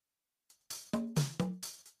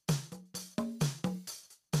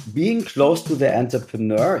being close to the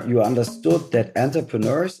entrepreneur, you understood that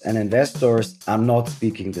entrepreneurs and investors are not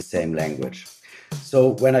speaking the same language. So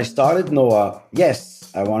when I started Noah,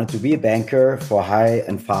 yes, I wanted to be a banker for high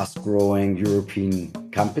and fast growing European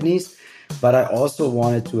companies, but I also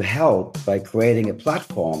wanted to help by creating a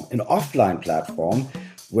platform, an offline platform,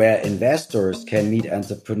 where investors can meet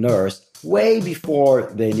entrepreneurs way before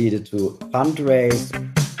they needed to fundraise.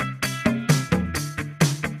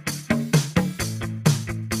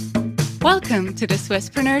 Welcome to the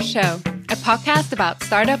Swisspreneur Show, a podcast about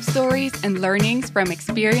startup stories and learnings from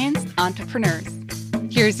experienced entrepreneurs.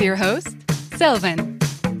 Here's your host, Sylvan.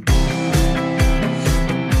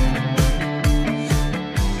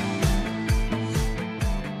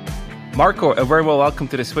 Marco, a very well welcome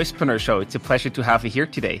to the Swisspreneur Show. It's a pleasure to have you here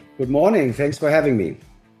today. Good morning. Thanks for having me.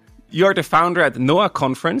 You're the founder at the NOAH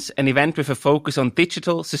Conference, an event with a focus on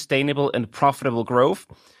digital, sustainable, and profitable growth.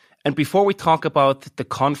 And before we talk about the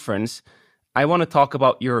conference, I want to talk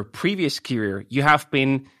about your previous career. You have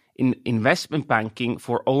been in investment banking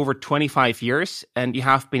for over 25 years, and you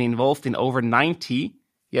have been involved in over 90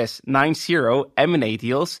 M&A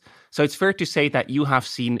deals. So it's fair to say that you have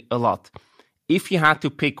seen a lot. If you had to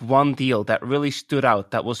pick one deal that really stood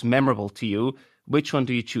out, that was memorable to you, which one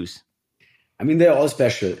do you choose? I mean, they're all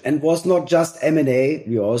special. And it was not just M&A.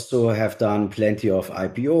 We also have done plenty of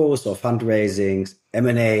IPOs or fundraisings.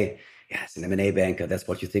 M&A, yes, an M&A banker, that's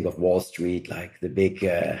what you think of Wall Street, like the big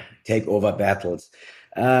takeover battles.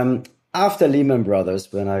 After Lehman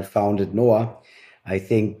Brothers, when I founded Noah, I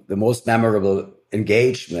think the most memorable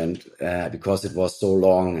engagement, because it was so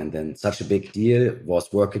long and then such a big deal,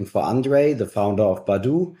 was working for Andre, the founder of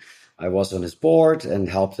Badoo. I was on his board and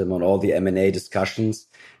helped him on all the M&A discussions.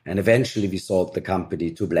 And eventually we sold the company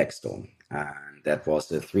to Blackstone. And that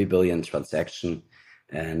was a 3 billion transaction.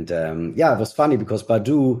 And it was funny because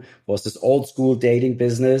Badoo was this old school dating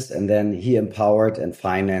business. And then he empowered and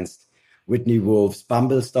financed Whitney Wolf's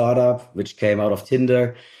Bumble startup, which came out of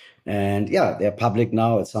Tinder. And they're public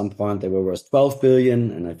now. At some point, they were worth 12 billion.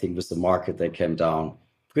 And I think with the market, they came down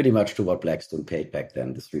pretty much to what Blackstone paid back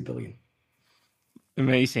then, the 3 billion.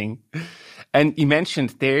 Amazing. And you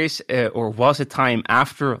mentioned was a time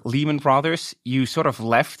after Lehman Brothers, you sort of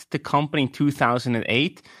left the company in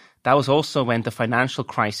 2008. That was also when the financial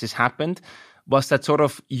crisis happened. Was that sort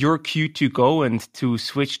of your cue to go and to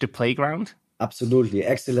switch the playground? Absolutely.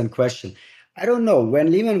 Excellent question. I don't know.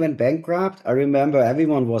 When Lehman went bankrupt, I remember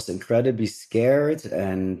everyone was incredibly scared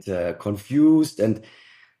and confused. And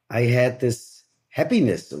I had this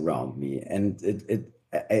happiness around me. And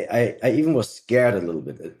I even was scared a little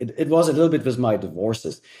bit. It was a little bit with my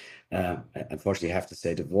divorces. Unfortunately, I have to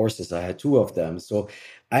say divorces. I had 2 of them. So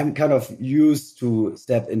I'm kind of used to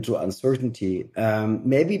step into uncertainty,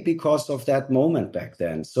 maybe because of that moment back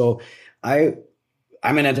then. So I'm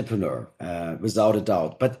an entrepreneur, without a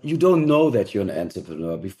doubt. But you don't know that you're an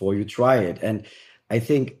entrepreneur before you try it. And I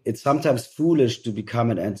think it's sometimes foolish to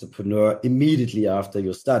become an entrepreneur immediately after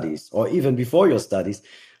your studies or even before your studies,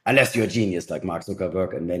 unless you're a genius like Mark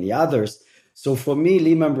Zuckerberg and many others. So for me,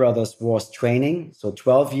 Lehman Brothers was training. So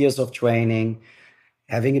 12 years of training,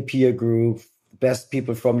 having a peer group, best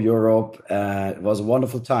people from Europe. It was a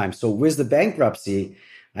wonderful time. So with the bankruptcy,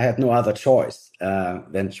 I had no other choice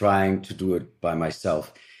than trying to do it by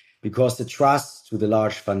myself because the trust to the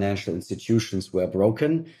large financial institutions were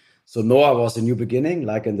broken. So Noah was a new beginning,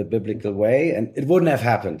 like in the biblical way, and it wouldn't have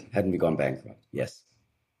happened hadn't we gone bankrupt. Yes.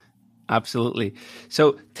 Absolutely.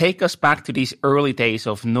 So take us back to these early days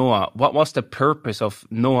of Noah. What was the purpose of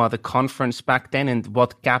Noah, the conference back then, and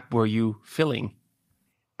what gap were you filling?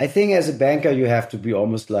 I think as a banker, you have to be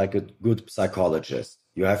almost like a good psychologist.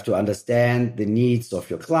 You have to understand the needs of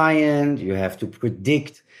your client. You have to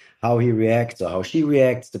predict how he reacts or how she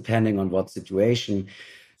reacts, depending on what situation.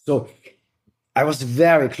 So I was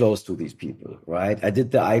very close to these people, right? I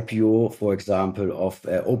did the IPO, for example, of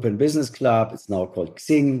Open Business Club. It's now called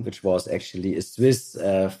Xing, which was actually a Swiss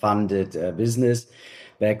funded business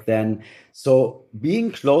back then. So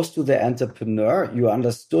being close to the entrepreneur, you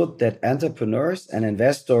understood that entrepreneurs and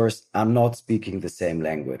investors are not speaking the same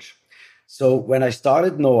language. So when I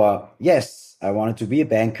started Noah, yes, I wanted to be a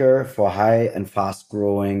banker for high and fast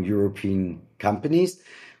growing European companies.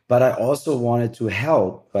 But I also wanted to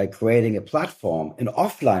help by creating a platform, an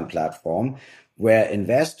offline platform, where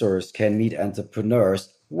investors can meet entrepreneurs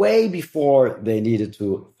way before they needed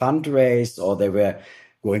to fundraise or they were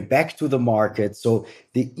going back to the market. So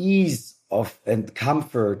the ease of and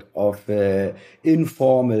comfort of an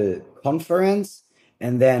informal conference,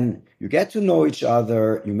 and then you get to know each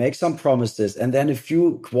other, you make some promises, and then a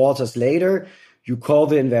few quarters later, you call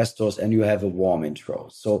the investors and you have a warm intro.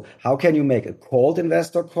 So how can you make a cold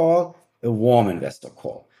investor call a warm investor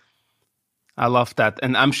call? I love that.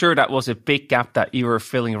 And I'm sure that was a big gap that you were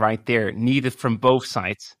filling right there, needed from both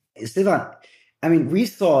sides. Stefan, I mean, we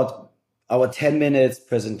thought our 10 minutes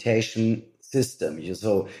presentation system.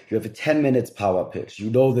 So you have a 10 minutes power pitch. You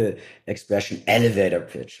know the expression elevator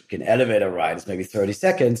pitch. Okay, an elevator ride is maybe 30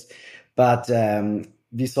 seconds, but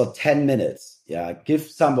we thought 10 minutes. Yeah, give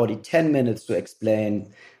somebody 10 minutes to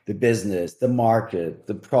explain the business, the market,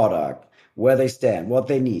 the product, where they stand, what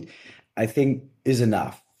they need, I think is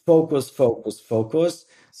enough. Focus, focus, focus.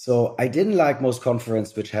 So I didn't like most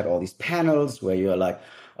conferences which had all these panels where you're like,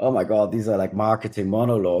 oh my God, these are like marketing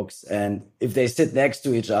monologues. And if they sit next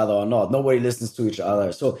to each other or not, nobody listens to each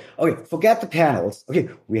other. So, okay, forget the panels. Okay,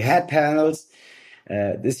 we had panels.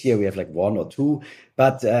 This year we have like one or two,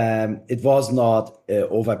 but it was not an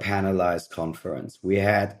over-panelized conference. We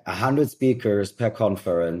had 100 speakers per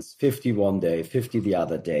conference, 50 one day, 50 the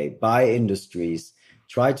other day, by industries,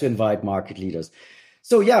 try to invite market leaders.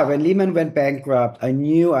 So yeah, when Lehman went bankrupt, I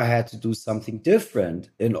knew I had to do something different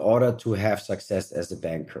in order to have success as a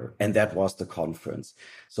banker. And that was the conference.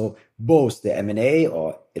 So both the M&A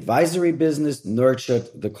or advisory business nurtured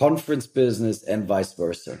the conference business and vice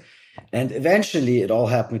versa. And eventually it all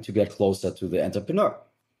helped me to get closer to the entrepreneur.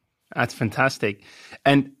 That's fantastic.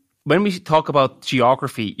 And when we talk about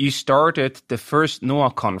geography, you started the first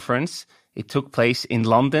NOAH conference. It took place in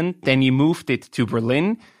London. Then you moved it to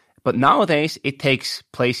Berlin. But nowadays, it takes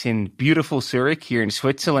place in beautiful Zurich here in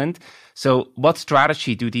Switzerland. So what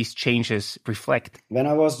strategy do these changes reflect? When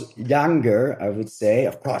I was younger, I would say,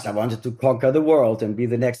 of course, I wanted to conquer the world and be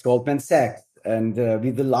the next Goldman Sachs and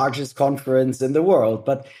be the largest conference in the world.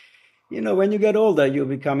 But, you know, when you get older, you're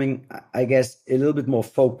becoming, I guess, a little bit more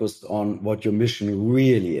focused on what your mission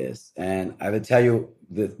really is. And I will tell you,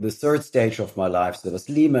 the third stage of my life, so there was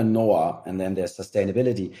Lehman, NOAH, and then there's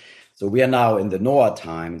sustainability. So we are now in the NOAH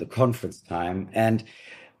time, the conference time. And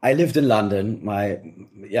I lived in London. My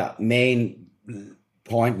main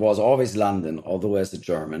point was always London, although as a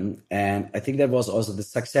German. And I think that was also the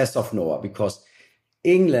success of NOAH because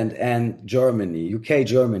England and Germany, UK,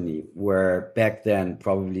 Germany, were back then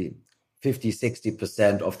probably 50,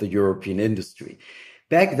 60% of the European industry.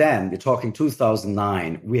 Back then, we're talking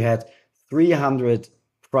 2009, we had 300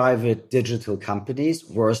 private digital companies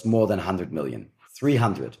worth more than 100 million.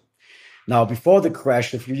 300. Now, before the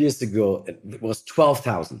crash a few years ago, it was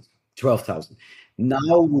 12,000. 12,000.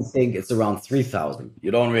 Now we think it's around 3,000.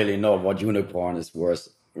 You don't really know what unicorn is worth,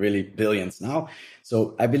 really billions now.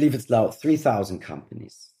 So I believe it's now 3,000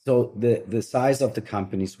 companies. So the size of the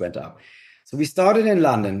companies went up. So we started in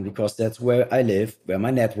London because that's where I live, where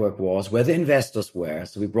my network was, where the investors were.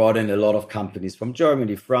 So we brought in a lot of companies from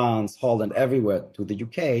Germany, France, Holland, everywhere to the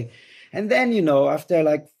UK. And then, you know, after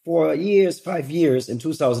like 5 years, in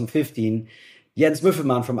 2015, Jens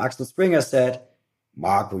Müffelmann from Axel Springer said,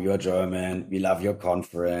 Marco, you're German. We love your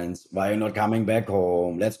conference. Why are you not coming back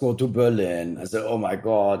home? Let's go to Berlin. I said, oh my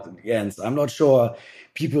God, Jens, I'm not sure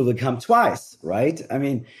people will come twice, right? I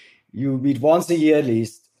mean, you meet once a year at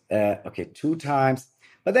least. 2 times.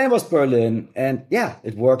 But then it was Berlin. And yeah,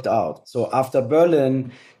 it worked out. So after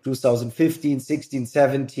Berlin, 2015, 16,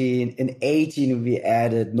 17, in 18, we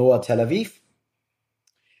added NOAH Tel Aviv,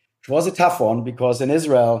 which was a tough one because in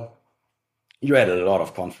Israel, you had a lot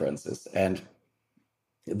of conferences. And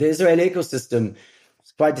the Israeli ecosystem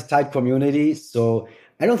is quite a tight community. So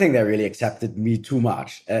I don't think they really accepted me too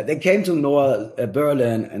much. They came to NOAH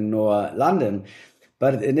Berlin and NOAH London.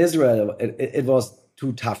 But in Israel, it was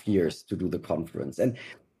 2 tough years to do the conference. And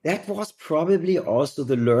that was probably also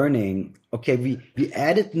the learning. Okay, we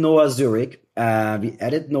added NOAH Zurich. We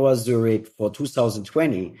added NOAH Zurich for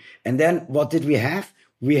 2020. And then what did we have?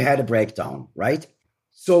 We had a breakdown, right?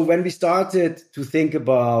 So when we started to think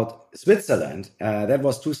about Switzerland, that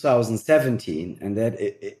was 2017. And that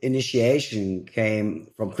initiation came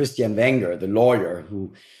from Christian Wenger, the lawyer,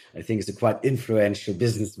 who I think is a quite influential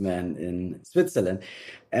businessman in Switzerland.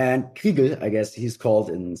 And Kriegel, I guess he's called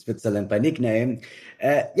in Switzerland by nickname.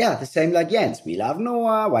 The same like Jens. We love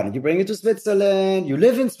NOAH. Why don't you bring it to Switzerland? You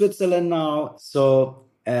live in Switzerland now. So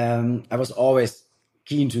I was always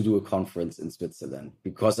keen to do a conference in Switzerland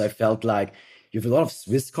because I felt like you have a lot of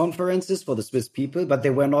Swiss conferences for the Swiss people, but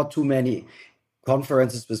there were not too many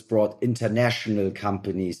conferences which brought international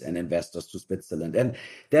companies and investors to Switzerland. And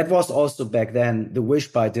that was also back then the wish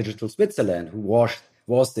by Digital Switzerland, who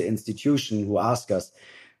was the institution who asked us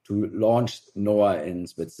to launch NOAH in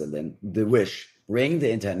Switzerland. The wish, bring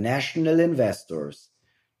the international investors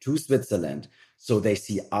to Switzerland so they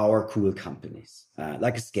see our cool companies,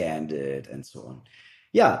 like a Scan did and so on.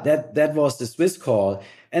 yeah, that was the Swiss call.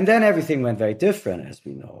 And then everything went very different, as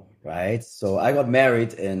we know, right? So I got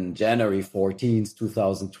married in January 14th,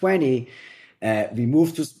 2020. We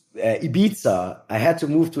moved to Ibiza. I had to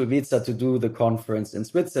move to Ibiza to do the conference in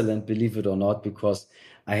Switzerland, believe it or not, because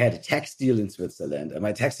I had a tax deal in Switzerland. And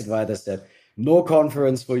my tax advisor said, no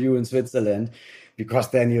conference for you in Switzerland,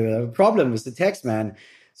 because then you have a problem with the tax man.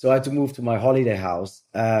 So I had to move to my holiday house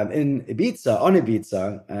in Ibiza, on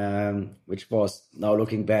Ibiza, which was, now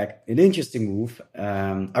looking back, an interesting move.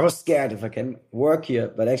 I was scared if I can work here,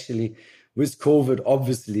 but actually with COVID,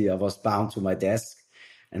 obviously, I was bound to my desk.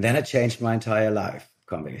 And then I changed my entire life.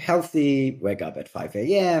 Become very healthy, wake up at 5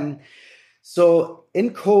 a.m. So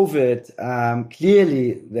in COVID,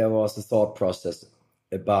 clearly there was a thought process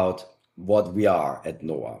about what we are at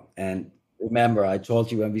NOAA. And remember, I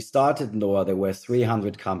told you when we started NOAA, there were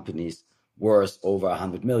 300 companies worth over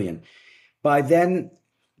 100 million. By then,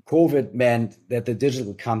 COVID meant that the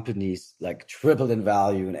digital companies like tripled in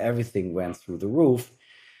value and everything went through the roof.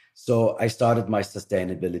 So I started my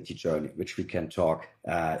sustainability journey, which we can talk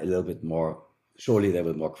a little bit more. Surely there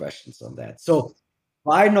will be more questions on that. So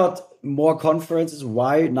why not more conferences?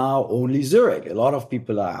 Why now only Zurich? A lot of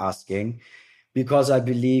people are asking, because I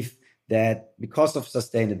believe that because of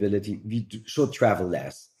sustainability, we should travel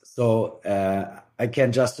less. So I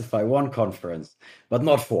can justify one conference, but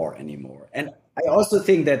not four anymore. And I also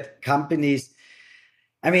think that companies,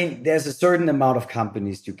 I mean, there's a certain amount of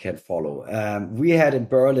companies you can follow. We had in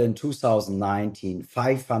Berlin 2019,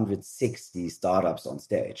 560 startups on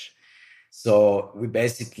stage. So we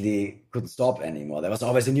basically couldn't stop anymore. There was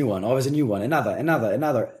always a new one,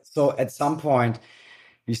 another. So at some point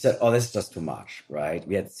we said, oh, this is just too much, right?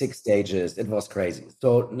 We had 6 stages. It was crazy.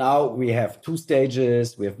 So now we have 2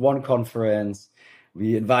 stages. We have one conference.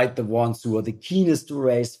 We invite the ones who are the keenest to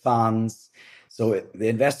raise funds. So the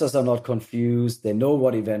investors are not confused. They know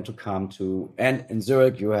what event to come to. And in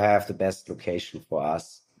Zurich, you have the best location for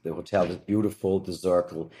us. The hotel is beautiful, the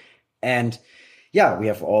Circle. And yeah, we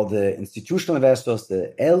have all the institutional investors,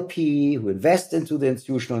 the LP who invest into the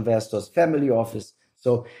institutional investors, family office.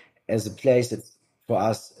 So as a place, it's for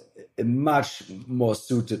us a much more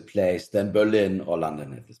suited place than Berlin or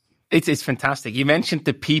London at this point. It's fantastic. You mentioned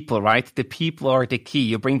the people, right? The people are the key.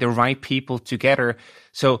 You bring the right people together.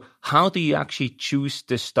 So how do you actually choose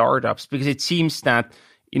the startups? Because it seems that,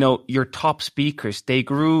 you know, your top speakers, they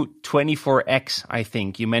grew 24x, I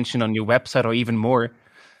think you mentioned on your website, or even more.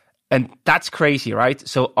 And that's crazy, right?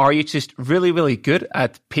 So are you just really, really good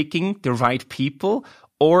at picking the right people,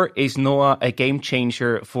 or is NOAA a game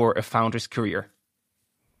changer for a founder's career?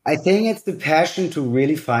 I think it's the passion to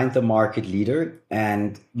really find the market leader,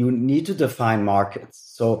 and you need to define markets.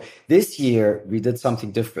 So this year we did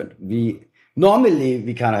something different. Normally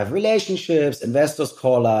we kind of have relationships, investors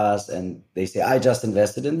call us and they say, I just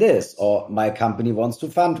invested in this, or my company wants to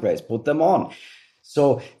fundraise, put them on.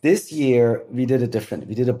 So this year we did it different.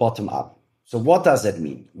 We did a bottom up. So what does that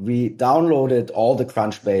mean? We downloaded all the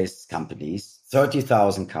Crunchbase companies,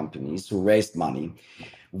 30,000 companies who raised money.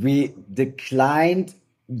 We declined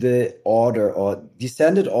the order or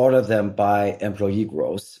descended order them by employee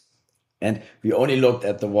growth. And we only looked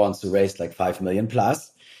at the ones who raised like 5 million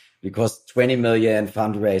plus, because 20 million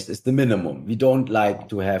fundraise is the minimum. We don't like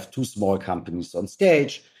to have too small companies on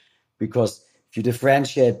stage, because if you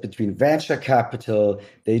differentiate between venture capital,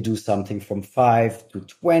 they do something from 5 to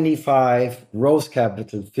 25, growth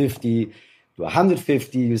capital 50 to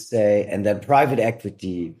 150, you say, and then private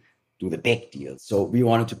equity do the big deals. So we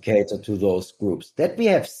wanted to cater to those groups. That we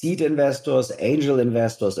have seed investors, angel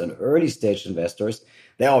investors, and early stage investors,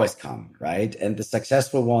 they always come, right? And the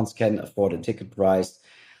successful ones can afford a ticket price.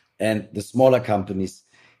 And the smaller companies,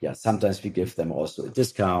 yeah, sometimes we give them also a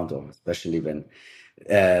discount, or especially when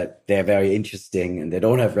they're very interesting and they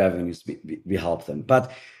don't have revenues, we help them.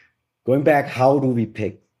 But going back, how do we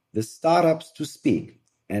pick the startups to speak?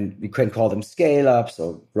 And we can call them scale-ups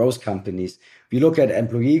or growth companies. We look at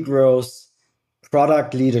employee growth,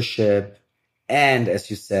 product leadership, and, as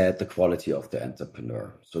you said, the quality of the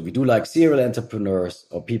entrepreneur. So we do like serial entrepreneurs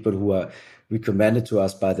or people who are recommended to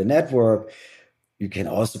us by the network. You can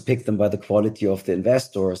also pick them by the quality of the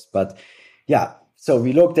investors. But yeah, so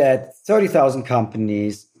we looked at 30,000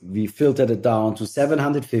 companies. We filtered it down to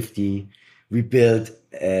 750. We built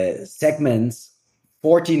segments,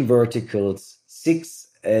 14 verticals, 6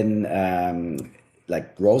 in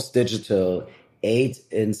like growth digital, 8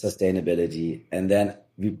 in sustainability. And then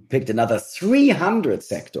we picked another 300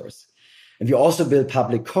 sectors. And we also built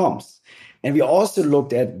public comms. And we also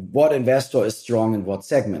looked at what investor is strong in what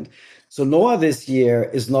segment. So Noah this year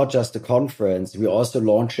is not just a conference. We're also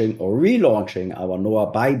launching or relaunching our Noah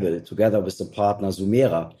Bible together with the partner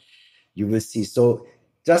Sumera. You will see. So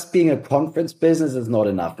just being a conference business is not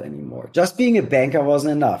enough anymore. Just being a banker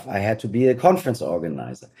wasn't enough. I had to be a conference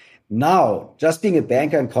organizer. Now, just being a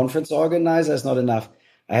banker and conference organizer is not enough.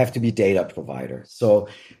 I have to be data provider. So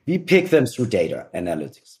we pick them through data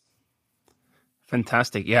analytics.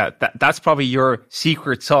 Fantastic. Yeah, that's probably your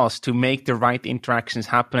secret sauce to make the right interactions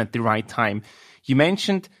happen at the right time. You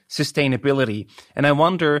mentioned sustainability, and I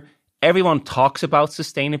wonder, everyone talks about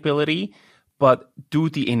sustainability, but do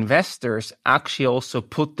the investors actually also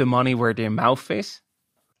put the money where their mouth is?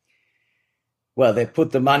 Well, they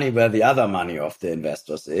put the money where the other money of the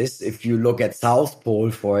investors is. If you look at South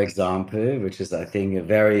Pole, for example, which is, I think, a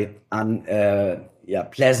very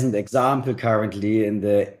pleasant example currently in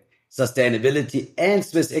the sustainability and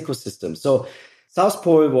Swiss ecosystem. So South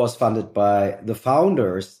Pole was funded by the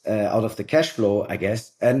founders out of the cash flow, I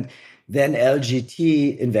guess, and then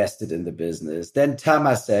LGT invested in the business. Then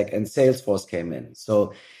Temasek and Salesforce came in.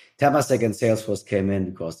 So Temasek and Salesforce came in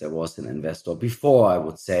because there was an investor before, I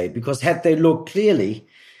would say, because had they looked clearly,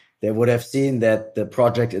 they would have seen that the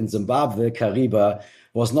project in Zimbabwe, Kariba,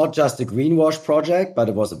 was not just a greenwash project, but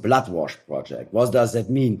it was a bloodwash project. What does that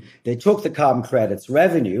mean? They took the carbon credits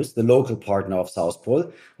revenues, the local partner of South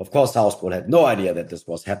Pole. Of course, South Pole had no idea that this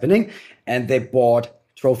was happening, and they bought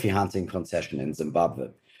trophy hunting concession in Zimbabwe,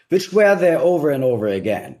 which were there over and over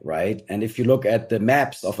again, right? And if you look at the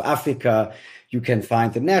maps of Africa, you can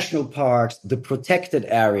find the national parks, the protected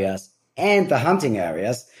areas, and the hunting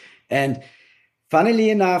areas. And funnily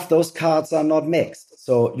enough, those cards are not mixed.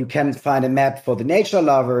 So you can find a map for the nature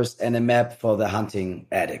lovers and a map for the hunting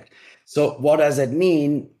addict. So what does that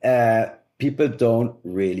mean? People don't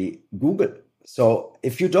really Google. So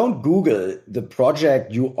if you don't Google the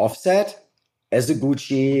project you offset as a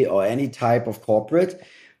Gucci or any type of corporate,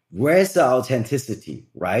 where's the authenticity,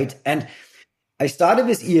 right? And I started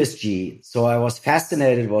with ESG. So I was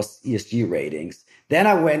fascinated with ESG ratings. Then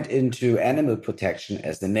I went into animal protection,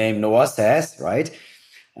 as the name Noah says, right?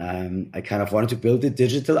 I kind of wanted to build a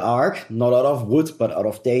digital ark, not out of wood, but out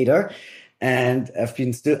of data. And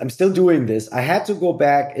I'm still doing this. I had to go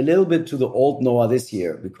back a little bit to the old Noah this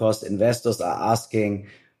year because investors are asking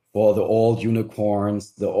for the old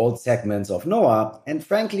unicorns, the old segments of Noah. And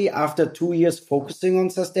frankly, after 2 years focusing on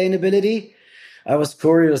sustainability, I was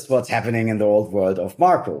curious what's happening in the old world of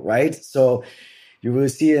Marco, right? So you will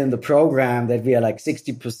see in the program that we are like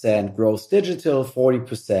 60% growth digital,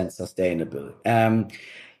 40% sustainable.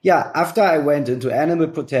 After I went into animal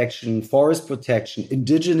protection, forest protection,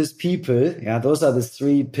 indigenous people, those are the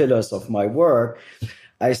 3 pillars of my work.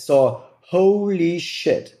 I saw, holy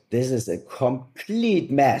shit, this is a complete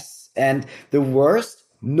mess. And the worst,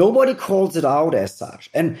 nobody calls it out as such.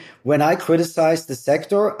 And when I criticized the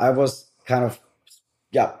sector, I was kind of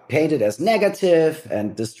painted as negative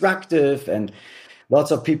and destructive, and lots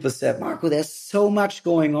of people said, Marco, there's so much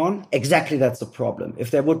going on. Exactly, that's the problem. If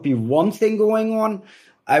there would be one thing going on,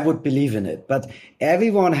 I would believe in it. But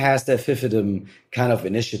everyone has their fiefdom kind of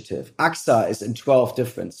initiative. AXA is in 12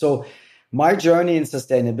 different. So my journey in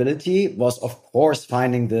sustainability was, of course,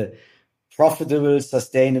 finding the profitable,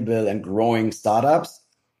 sustainable, and growing startups.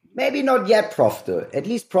 Maybe not yet profitable, at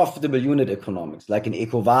least profitable unit economics, like an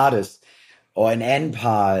EcoVadis or an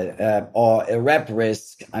NPAL or a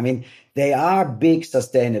RepRisk. I mean, they are big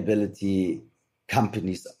sustainability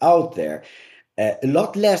companies out there. A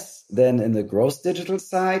lot less than in the growth digital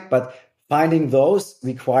side, but finding those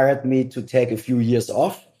required me to take a few years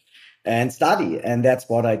off and study. And that's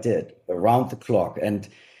what I did around the clock. And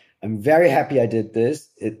I'm very happy I did this.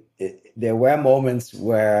 There were moments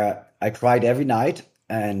where I cried every night,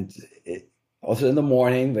 and also in the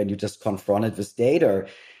morning when you just confronted with data.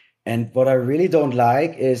 And what I really don't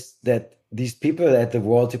like is that these people at the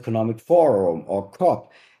World Economic Forum or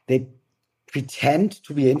COP, they pretend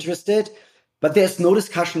to be interested, but there's no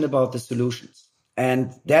discussion about the solutions.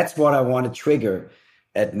 And that's what I want to trigger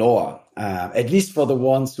at Noah, at least for the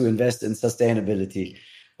ones who invest in sustainability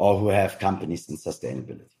or who have companies in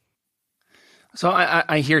sustainability. So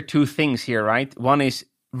I hear 2 things here, right? One is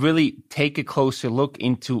really take a closer look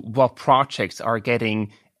into what projects are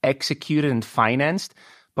getting executed and financed.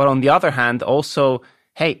 But on the other hand, also,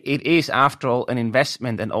 hey, it is after all an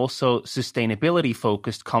investment, and also sustainability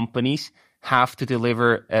focused companies have to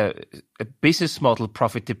deliver a business model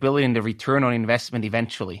profitability and the return on investment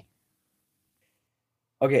eventually.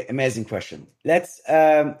 Okay, amazing question. Let's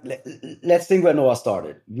think where Noah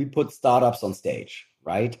started. We put startups on stage,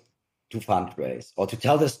 right, to fundraise or to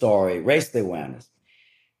tell the story, raise the awareness.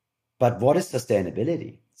 But what is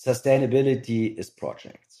sustainability? Sustainability is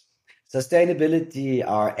projects. Sustainability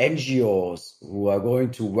are NGOs who are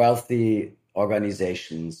going to wealthy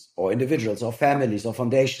organizations or individuals or families or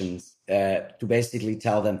foundations to basically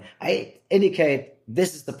tell them, I indicate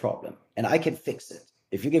this is the problem and I can fix it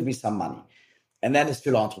if you give me some money. And that is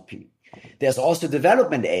philanthropy. There's also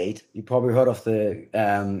development aid. You probably heard of the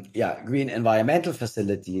Green Environmental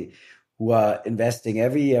Facility, who are investing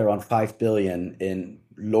every year around 5 billion in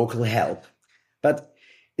local help. But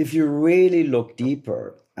if you really look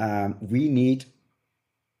deeper, we need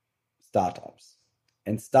startups.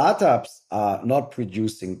 And startups are not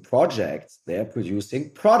producing projects, they're producing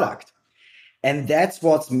product. And that's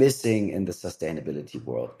what's missing in the sustainability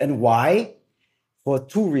world. And why? For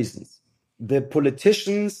two reasons. The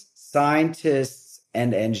politicians, scientists,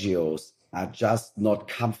 and NGOs are just not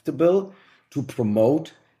comfortable to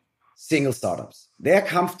promote single startups. They're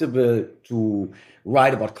comfortable to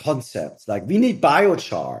write about concepts like we need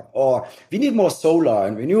biochar or we need more solar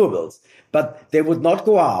and renewables, but they would not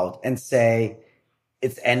go out and say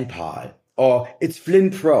it's NPAL or it's Flynn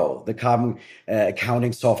Pro, the carbon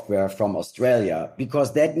accounting software from Australia,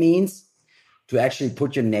 because that means to actually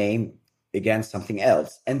put your name against something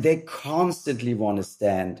else. And they constantly want to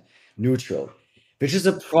stand neutral, which is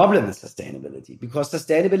a problem in sustainability because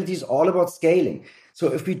sustainability is all about scaling. So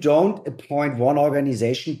if we don't appoint one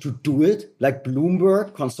organization to do it, like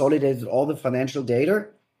Bloomberg consolidated all the financial data,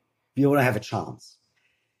 we won't have a chance.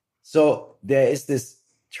 So there is this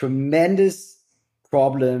tremendous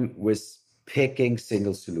problem with picking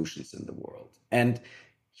single solutions in the world. And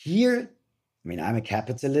here, I mean, I'm a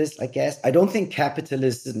capitalist, I guess. I don't think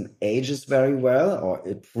capitalism ages very well, or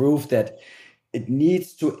it proved that it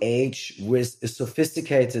needs to age with a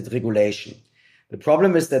sophisticated regulation. The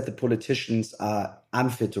problem is that the politicians are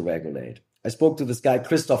unfit to regulate. I spoke to this guy,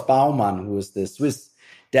 Christoph Baumann, who is the Swiss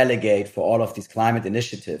delegate for all of these climate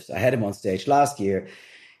initiatives. I had him on stage last year.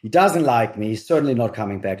 He doesn't like me. He's certainly not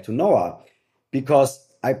coming back to NOAA because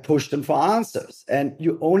I pushed him for answers. And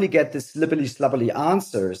you only get these slippery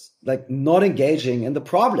answers, like not engaging in the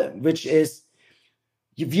problem, which is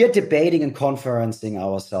we are debating and conferencing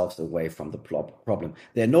ourselves away from the problem.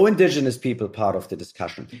 There are no indigenous people part of the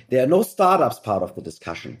discussion. There are no startups part of the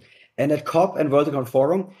discussion. And at COP and World Economic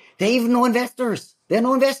Forum, there are even no investors. There are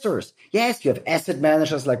no investors. Yes, you have asset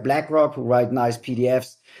managers like BlackRock who write nice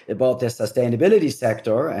PDFs about their sustainability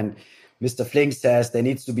sector. And Mr. Flink says there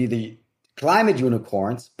needs to be the climate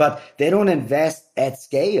unicorns, but they don't invest at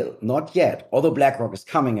scale, not yet. Although BlackRock is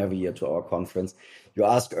coming every year to our conference. You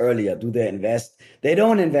asked earlier, do they invest? They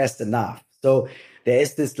don't invest enough. So there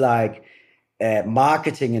is this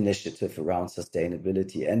marketing initiative around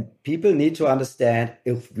sustainability. And people need to understand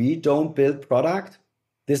if we don't build product,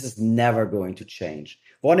 this is never going to change.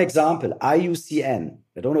 One example, IUCN.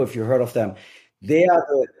 I don't know if you heard of them. They are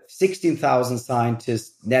the 16,000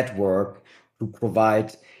 scientist network who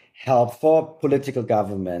provide help for political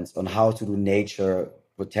governments on how to do nature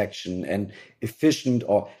protection and efficient,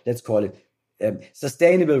 or let's call it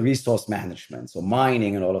sustainable resource management. So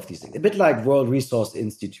mining and all of these things, a bit like World Resource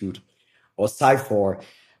Institute or CIFOR.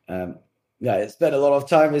 I spent a lot of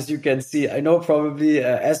time, as you can see. I know probably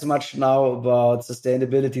as much now about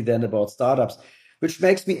sustainability than about startups, which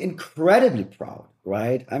makes me incredibly proud,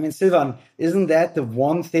 right? I mean, Silvan, isn't that the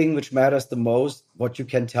one thing which matters the most? What you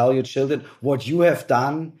can tell your children, what you have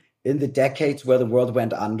done in the decades where the world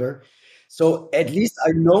went under. So at least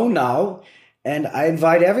I know now, and I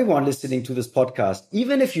invite everyone listening to this podcast,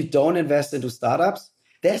 even if you don't invest into startups,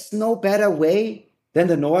 there's no better way than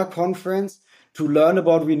the NOAA conference to learn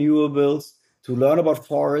about renewables, to learn about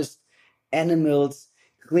forests, animals,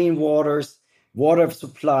 clean waters, water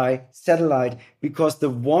supply, satellite, because the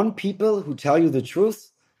one people who tell you the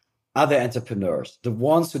truth are the entrepreneurs, the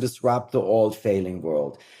ones who disrupt the old failing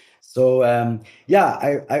world. So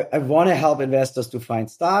I want to help investors to find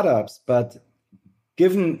startups, but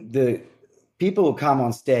given the people who come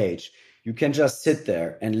on stage, you can just sit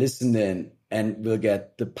there and listen in and will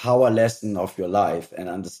get the power lesson of your life and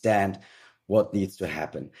understand what needs to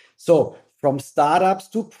happen. So from startups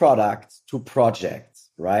to products to projects,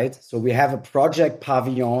 right? So we have a project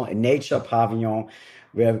pavilion, a nature pavilion,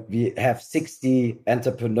 where we have 60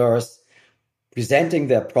 entrepreneurs presenting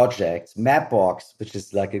their projects. Mapbox, which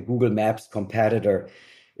is like a Google Maps competitor,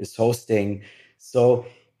 is hosting. So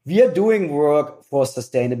we are doing work for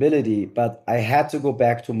sustainability, but I had to go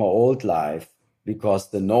back to my old life because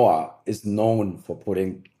the NOAA is known for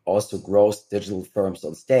putting also growth digital firms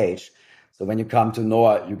on stage. So when you come to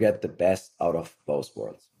NOAA, you get the best out of both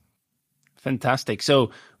worlds. Fantastic. So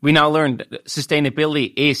we now learned that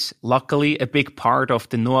sustainability is luckily a big part of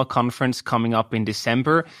the NOAA conference coming up in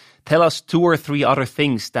December. Tell us 2 or 3 other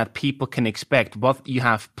things that people can expect, what you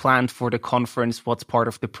have planned for the conference, what's part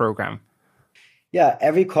of the program. Yeah,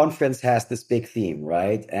 every conference has this big theme,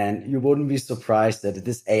 right? And you wouldn't be surprised that it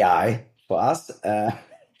is AI for us.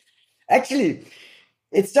 Actually,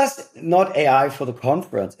 it's just not AI for the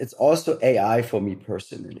conference. It's also AI for me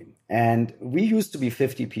personally. And we used to be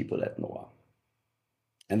 50 people at NOAA.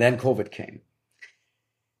 And then COVID came.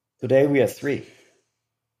 Today we are 3.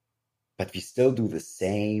 But we still do the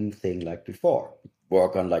same thing like before.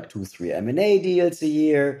 Work on like 2, 3 M&A deals a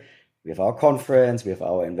year. We have our conference, we have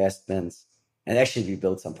our investments. And actually we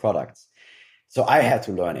built some products. So I had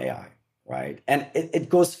to learn AI, right? And it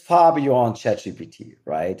goes far beyond ChatGPT,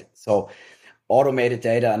 right? So automated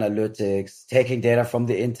data analytics, taking data from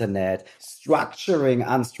the internet, structuring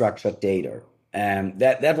unstructured data. And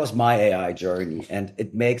that was my AI journey. And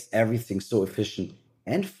it makes everything so efficient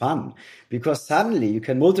and fun because suddenly you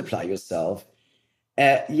can multiply yourself.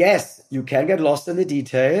 Yes, you can get lost in the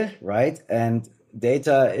detail, right? And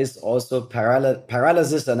data is also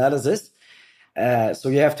paralysis analysis. So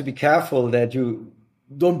you have to be careful that you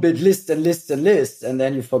don't build lists and lists and lists, and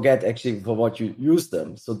then you forget actually for what you use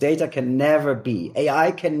them. So data can never be,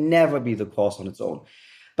 AI can never be the cause on its own.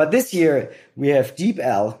 But this year we have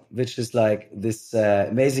DeepL, which is like this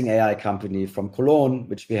amazing AI company from Cologne,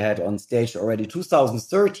 which we had on stage already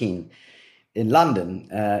 2013 in London.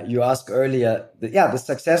 You asked earlier, the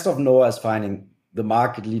success of NOAA is finding the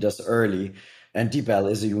market leaders early, and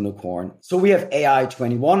DeepL is a unicorn. So we have AI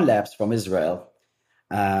 21 Labs from Israel,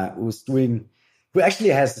 who actually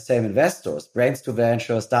has the same investors, Brains to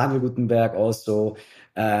Ventures, Daniel Gutenberg also.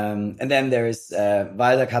 And then there is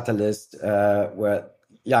Wilder Catalyst, where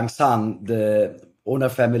Young Sun, the owner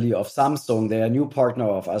family of Samsung, they're a new partner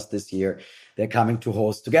of us this year. They're coming to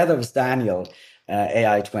host together with Daniel,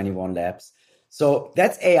 AI 21 Labs. So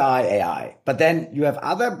that's AI. But then you have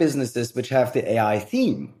other businesses which have the AI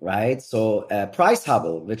theme, right? So Price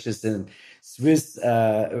Hubble, which is in Swiss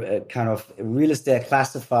kind of real estate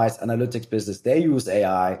classifieds analytics business, they use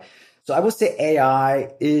AI. So I would say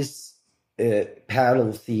AI is a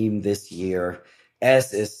parallel theme this year,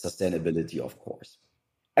 as is sustainability, of course.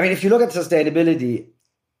 I mean, if you look at sustainability,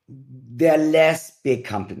 there are less big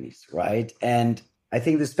companies, right? And I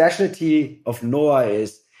think the specialty of NOAA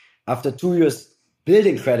is after 2 years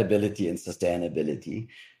building credibility in sustainability,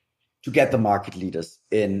 to get the market leaders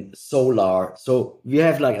in solar. So we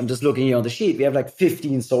have like, I'm just looking here on the sheet, we have like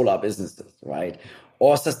 15 solar businesses, right?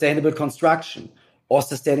 Or sustainable construction or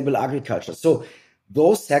sustainable agriculture. So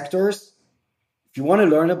those sectors, if you want to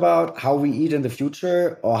learn about how we eat in the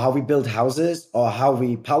future or how we build houses or how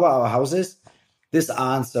we power our houses, this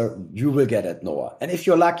answer you will get at NOAA. And if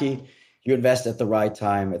you're lucky, you invest at the right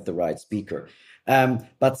time, at the right speaker.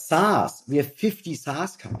 But SaaS, we have 50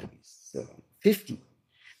 SaaS companies, so 50.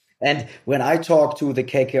 And when I talk to the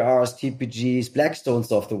KKRs, TPGs,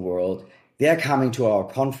 Blackstones of the world, they're coming to our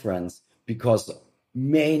conference because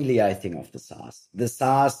mainly I think of the SaaS. The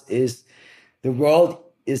SaaS is, the world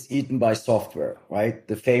is eaten by software, right?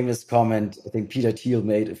 The famous comment I think Peter Thiel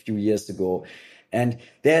made a few years ago. And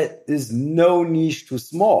there is no niche too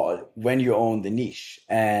small when you own the niche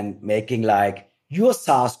and making like your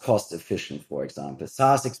SaaS cost efficient, for example,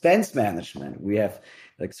 SaaS expense management. We have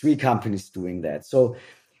like 3 companies doing that. So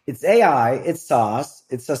it's AI, it's SaaS,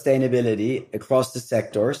 it's sustainability across the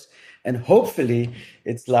sectors. And hopefully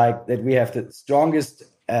it's like that we have the strongest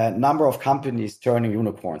number of companies turning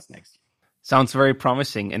unicorns next year. Sounds very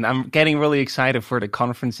promising. And I'm getting really excited for the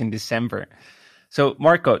conference in December. So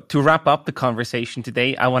Marco, to wrap up the conversation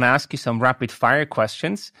today, I want to ask you some rapid fire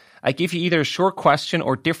questions. I give you either a short question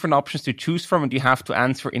or different options to choose from, and you have to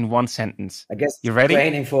answer in 1 sentence. I guess you ready?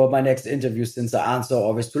 Training for my next interview since the answer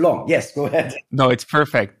always too long. Yes, go ahead. No, it's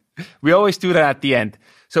perfect. We always do that at the end.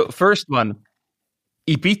 So first one,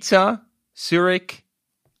 Ibiza, Zurich,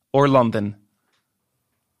 or London?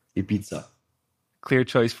 Ibiza. Clear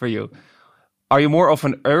choice for you. Are you more of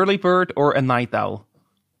an early bird or a night owl?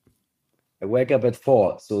 I wake up at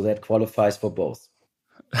 4, so that qualifies for both.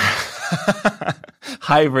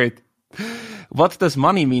 Hybrid. What does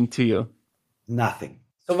money mean to you? Nothing.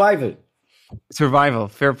 Survival. Survival,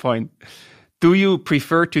 fair point. Do you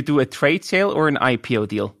prefer to do a trade sale or an IPO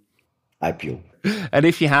deal? IPO. And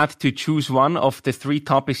if you had to choose one of the 3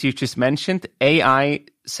 topics you just mentioned, AI,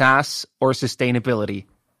 SaaS, or sustainability?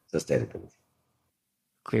 Sustainability.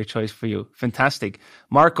 Clear choice for you. Fantastic.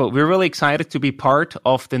 Marco, we're really excited to be part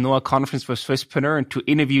of the NOAA conference for Swisspreneur and to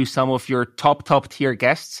interview some of your top tier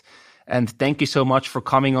guests. And thank you so much for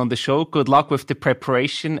coming on the show. Good luck with the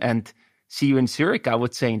preparation and see you in Zurich, I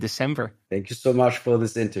would say, in December. Thank you so much for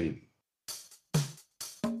this interview.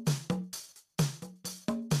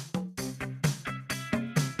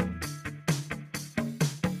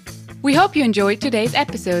 We hope you enjoyed today's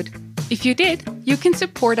episode. If you did, you can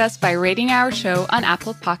support us by rating our show on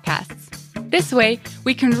Apple Podcasts. This way,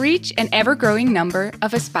 we can reach an ever-growing number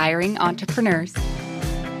of aspiring entrepreneurs.